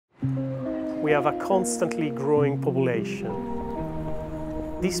We have a constantly growing population.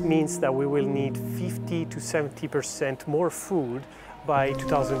 This means that we will need 50 to 70% more food by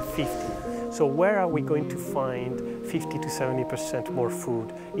 2050. So where are we going to find 50 to 70% more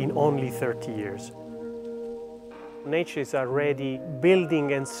food in only 30 years? Nature is already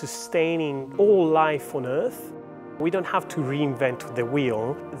building and sustaining all life on Earth. We don't have to reinvent the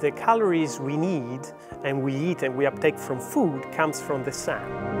wheel. The calories we need and we eat and we uptake from food comes from the sun.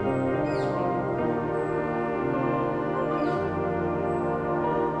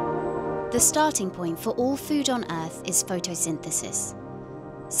 The starting point for all food on Earth is photosynthesis.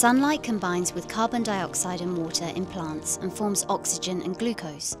 Sunlight combines with carbon dioxide and water in plants and forms oxygen and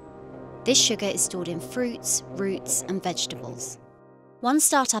glucose. This sugar is stored in fruits, roots, and vegetables. One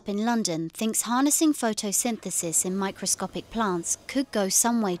startup in London thinks harnessing photosynthesis in microscopic plants could go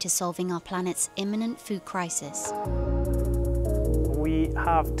some way to solving our planet's imminent food crisis. We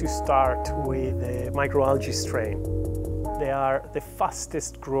have to start with the microalgae strain. They are the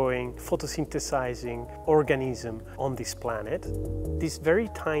fastest growing photosynthesizing organism on this planet. These very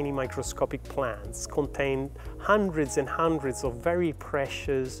tiny microscopic plants contain hundreds and hundreds of very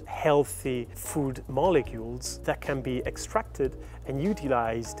precious, healthy food molecules that can be extracted and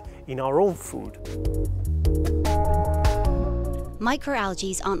utilized in our own food.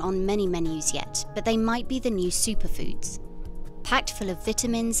 Microalgae aren't on many menus yet, but they might be the new superfoods. Packed full of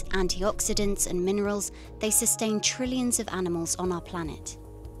vitamins, antioxidants and minerals, they sustain trillions of animals on our planet.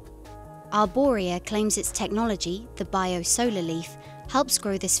 Arborea claims its technology, the biosolar leaf, helps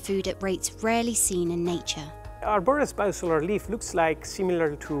grow this food at rates rarely seen in nature. Arborea's biosolar leaf looks like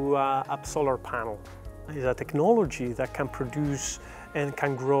similar to a solar panel. It's a technology that can produce and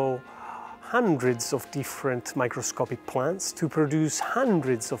can grow hundreds of different microscopic plants to produce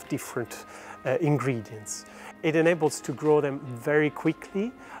hundreds of different ingredients. It enables to grow them very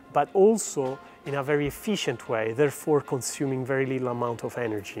quickly, but also in a very efficient way, therefore consuming very little amount of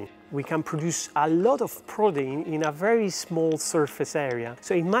energy. We can produce a lot of protein in a very small surface area.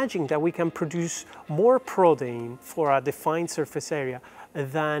 So imagine that we can produce more protein for a defined surface area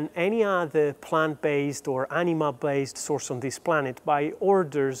than any other plant-based or animal-based source on this planet by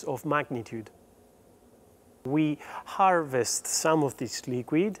orders of magnitude. We harvest some of this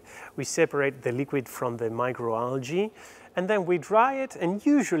liquid, we separate the liquid from the microalgae, and then we dry it, and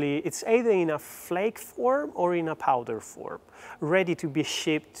usually it's either in a flake form or in a powder form, ready to be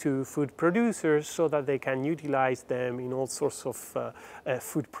shipped to food producers so that they can utilize them in all sorts of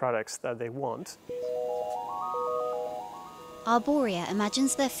food products that they want. Arborea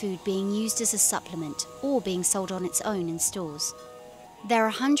imagines their food being used as a supplement or being sold on its own in stores. There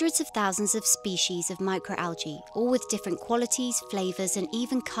are hundreds of thousands of species of microalgae, all with different qualities, flavors, and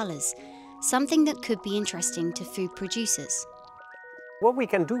even colors, something that could be interesting to food producers. What we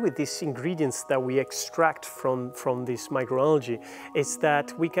can do with these ingredients that we extract from this microalgae is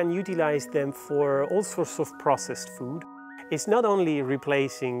that we can utilize them for all sorts of processed food. It's not only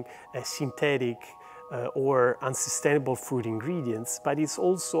replacing synthetic or unsustainable food ingredients, but it's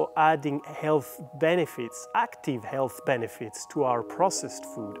also adding health benefits, active health benefits to our processed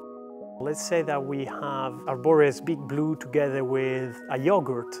food. Let's say that we have Arborea's Big Blue together with a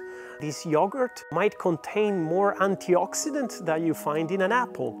yogurt. This yogurt might contain more antioxidants that you find in an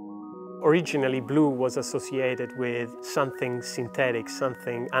apple. Originally, blue was associated with something synthetic,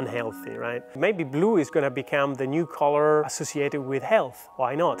 something unhealthy, right? Maybe blue is going to become the new color associated with health.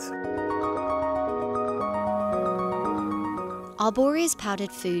 Why not? Arborea's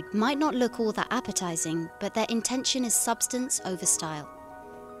powdered food might not look all that appetizing, but their intention is substance over style.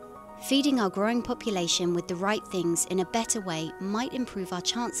 Feeding our growing population with the right things in a better way might improve our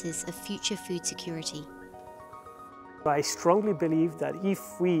chances of future food security. I strongly believe that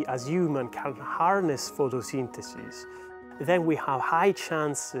if we as humans can harness photosynthesis, then we have high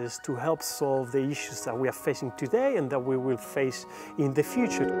chances to help solve the issues that we are facing today and that we will face in the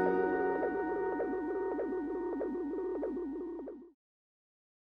future.